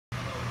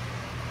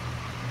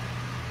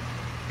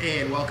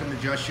And welcome to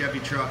Just Chevy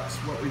Trucks.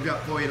 What we've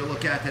got for you to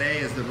look at today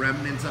is the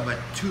remnants of a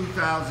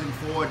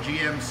 2004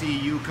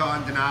 GMC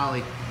Yukon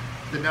Denali.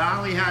 The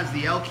Denali has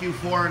the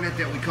LQ4 in it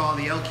that we call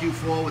the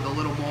LQ4 with a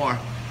little more.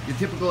 Your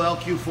typical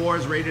LQ4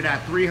 is rated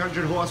at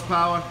 300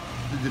 horsepower.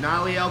 The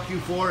Denali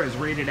LQ4 is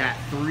rated at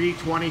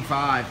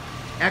 325.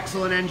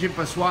 Excellent engine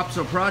for swaps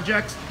or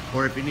projects,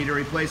 or if you need a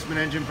replacement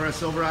engine for a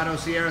Silverado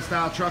Sierra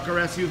style truck or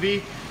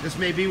SUV, this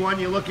may be one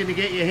you're looking to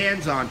get your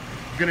hands on.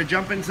 We're going to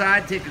jump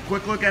inside, take a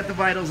quick look at the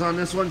vitals on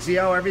this one, see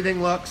how everything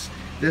looks.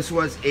 This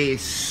was a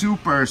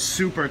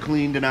super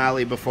clean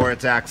Denali before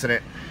its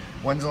accident.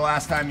 When's the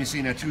last time you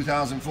seen a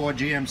 2004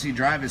 GMC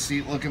driver's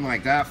seat looking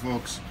like that,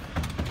 folks?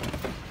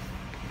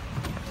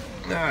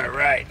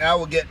 Alright, now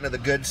we'll get into the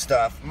good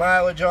stuff.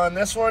 Mileage on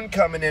this one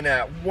coming in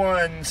at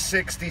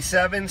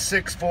 167,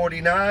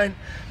 649.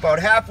 About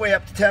halfway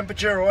up to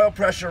temperature, oil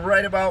pressure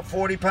right about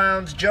 40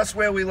 pounds, just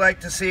where we like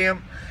to see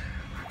them.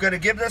 Going to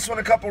give this one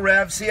a couple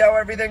revs, see how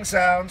everything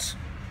sounds.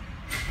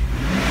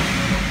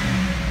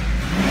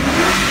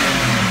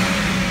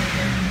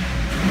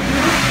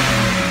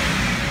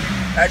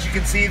 As you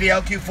can see, the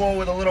LQ4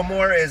 with a little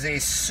more is a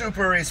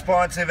super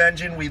responsive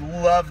engine. We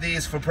love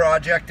these for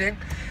projecting.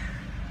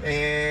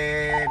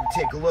 And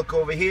take a look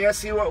over here,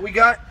 see what we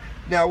got.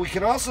 Now we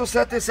can also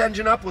set this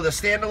engine up with a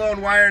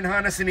standalone wiring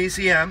harness and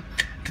ECM.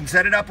 Can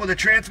set it up with a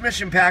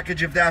transmission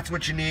package if that's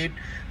what you need.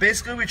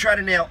 Basically, we try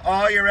to nail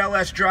all your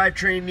LS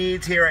drivetrain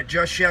needs here at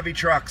Just Chevy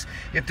Trucks.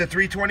 If the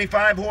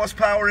 325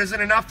 horsepower isn't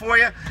enough for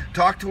you,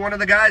 talk to one of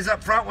the guys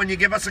up front when you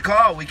give us a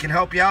call. We can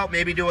help you out,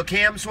 maybe do a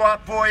cam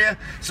swap for you,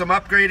 some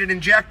upgraded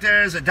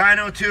injectors, a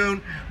dyno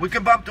tune. We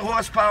can bump the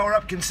horsepower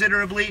up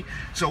considerably.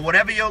 So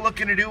whatever you're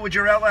looking to do with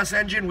your LS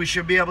engine, we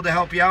should be able to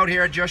help you out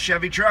here at Just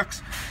Chevy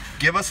Trucks.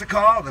 Give us a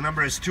call. The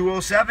number is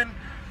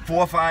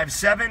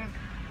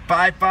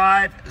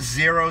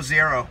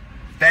 207-457-5500.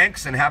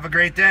 Thanks and have a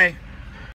great day.